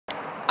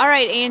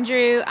Alright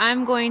Andrew,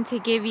 I'm going to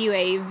give you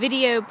a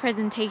video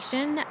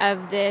presentation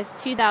of this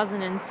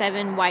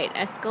 2007 white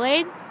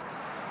Escalade.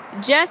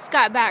 Just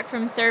got back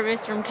from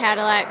service from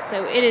Cadillac,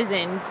 so it is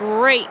in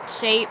great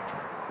shape.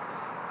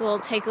 We'll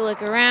take a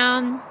look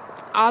around.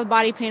 All the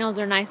body panels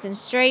are nice and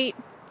straight.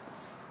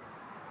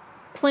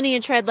 Plenty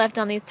of tread left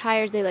on these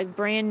tires, they look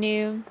brand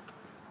new.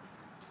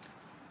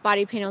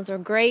 Body panels are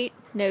great,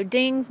 no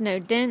dings, no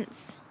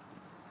dents.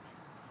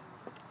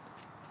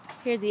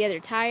 Here's the other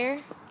tire.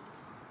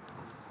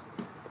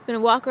 I'm going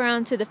to walk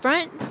around to the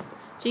front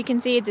so you can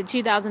see it's a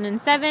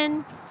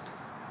 2007,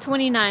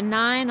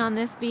 29.9 on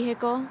this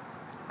vehicle.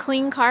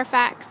 Clean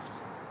Carfax.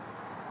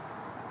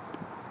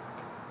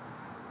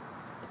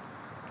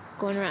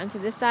 Going around to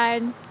this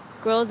side.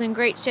 Grille's in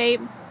great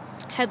shape.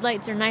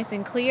 Headlights are nice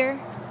and clear.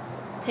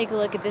 Take a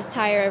look at this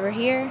tire over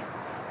here.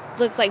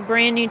 Looks like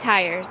brand new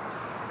tires.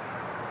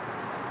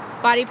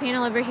 Body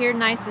panel over here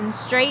nice and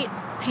straight.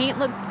 Paint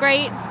looks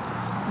great.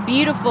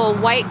 Beautiful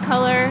white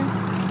color.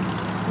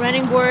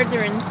 Running boards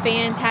are in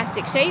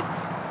fantastic shape.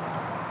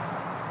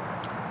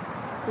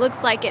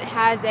 Looks like it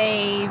has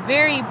a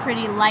very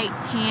pretty light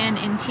tan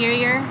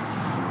interior.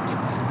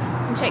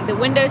 And check the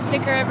window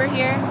sticker over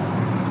here.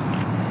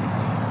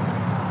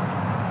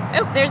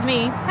 Oh, there's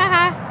me.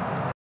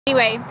 Haha.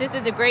 Anyway, this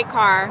is a great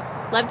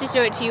car. Love to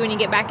show it to you when you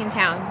get back in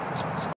town.